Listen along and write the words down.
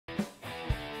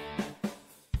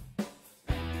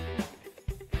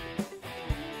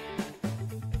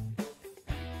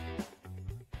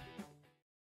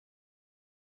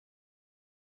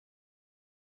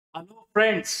Hello,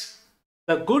 friends.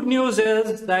 The good news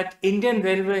is that Indian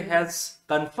Railway has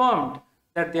confirmed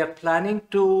that they are planning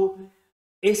to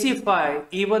ACify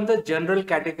even the general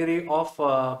category of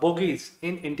bogies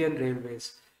in Indian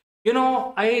Railways.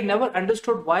 I never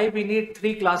understood why we need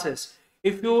three classes.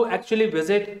 If you actually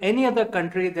visit any other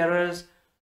country, there is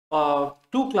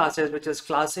two classes, which is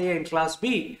Class A and Class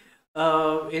B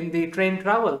in the train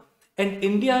travel. And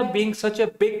India being such a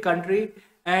big country,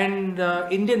 and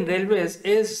Indian Railways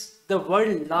is the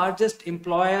world largest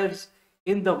employers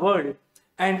in the world,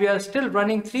 and we are still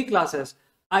running three classes.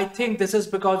 I think this is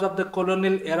because of the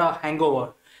colonial era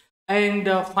hangover. And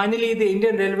finally, the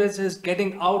Indian Railways is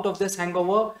getting out of this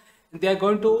hangover. They are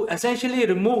going to essentially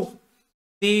remove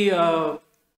the uh,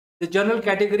 the general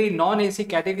category, non-AC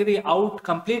category out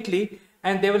completely,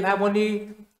 and they will have only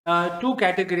two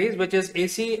categories, which is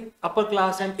AC upper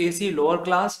class and AC lower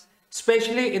class,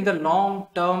 especially in the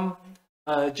long-term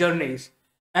journeys.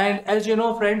 And as you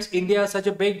know, friends, India is such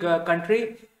a big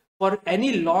country. For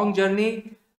any long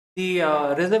journey, the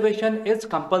reservation is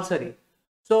compulsory.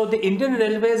 So the Indian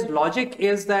Railways logic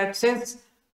is that since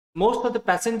most of the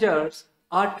passengers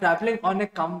are traveling on a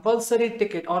compulsory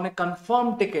ticket, on a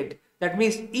confirmed ticket, that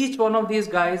means each one of these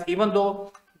guys, even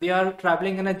though they are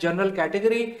traveling in a general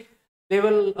category, they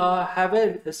will have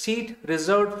a seat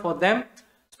reserved for them,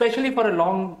 especially for a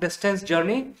long distance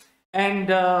journey. And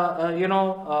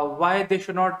why they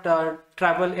should not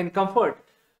travel in comfort.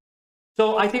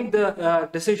 So I think the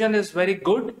decision is very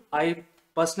good. I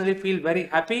personally feel very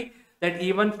happy that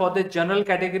even for the general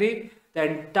category, the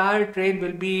entire train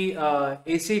will be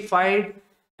AC-fied,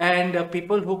 and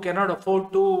people who cannot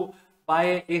afford to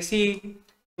buy AC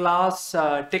class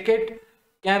ticket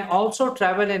can also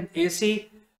travel in AC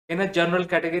in a general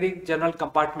category, general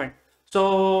compartment.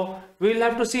 So we'll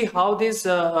have to see how these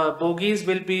bogies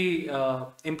will be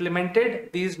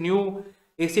implemented. These new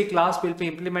AC class will be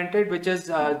implemented, which is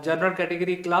general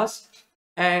category class.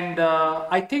 And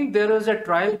I think there is a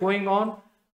trial going on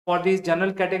for these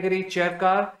general category chair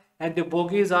car, and the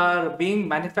bogies are being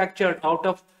manufactured out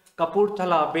of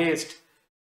Kapurthala based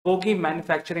bogie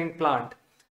manufacturing plant.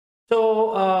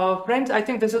 So, friends, I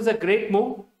think this is a great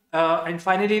move. And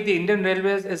finally, the Indian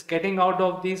Railways is getting out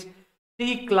of this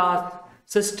T-class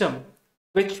system,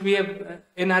 which we have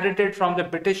inherited from the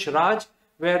British Raj,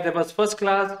 where there was first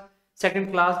class,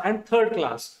 second class, and third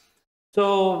class.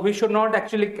 So we should not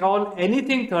actually call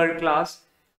anything third class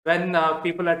when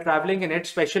people are traveling in it,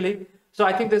 especially. So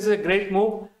I think this is a great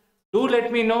move. Do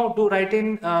let me know, do write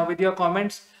in with your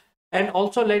comments, and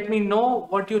also let me know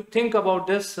what you think about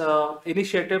this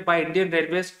initiative by Indian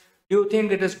Railways. Do you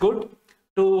think it is good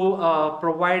to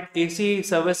provide AC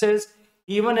services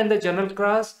even in the general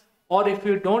class? Or if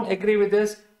you don't agree with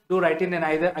this, do write in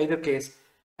either case.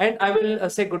 And I will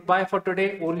say goodbye for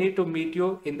today, only to meet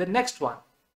you in the next one.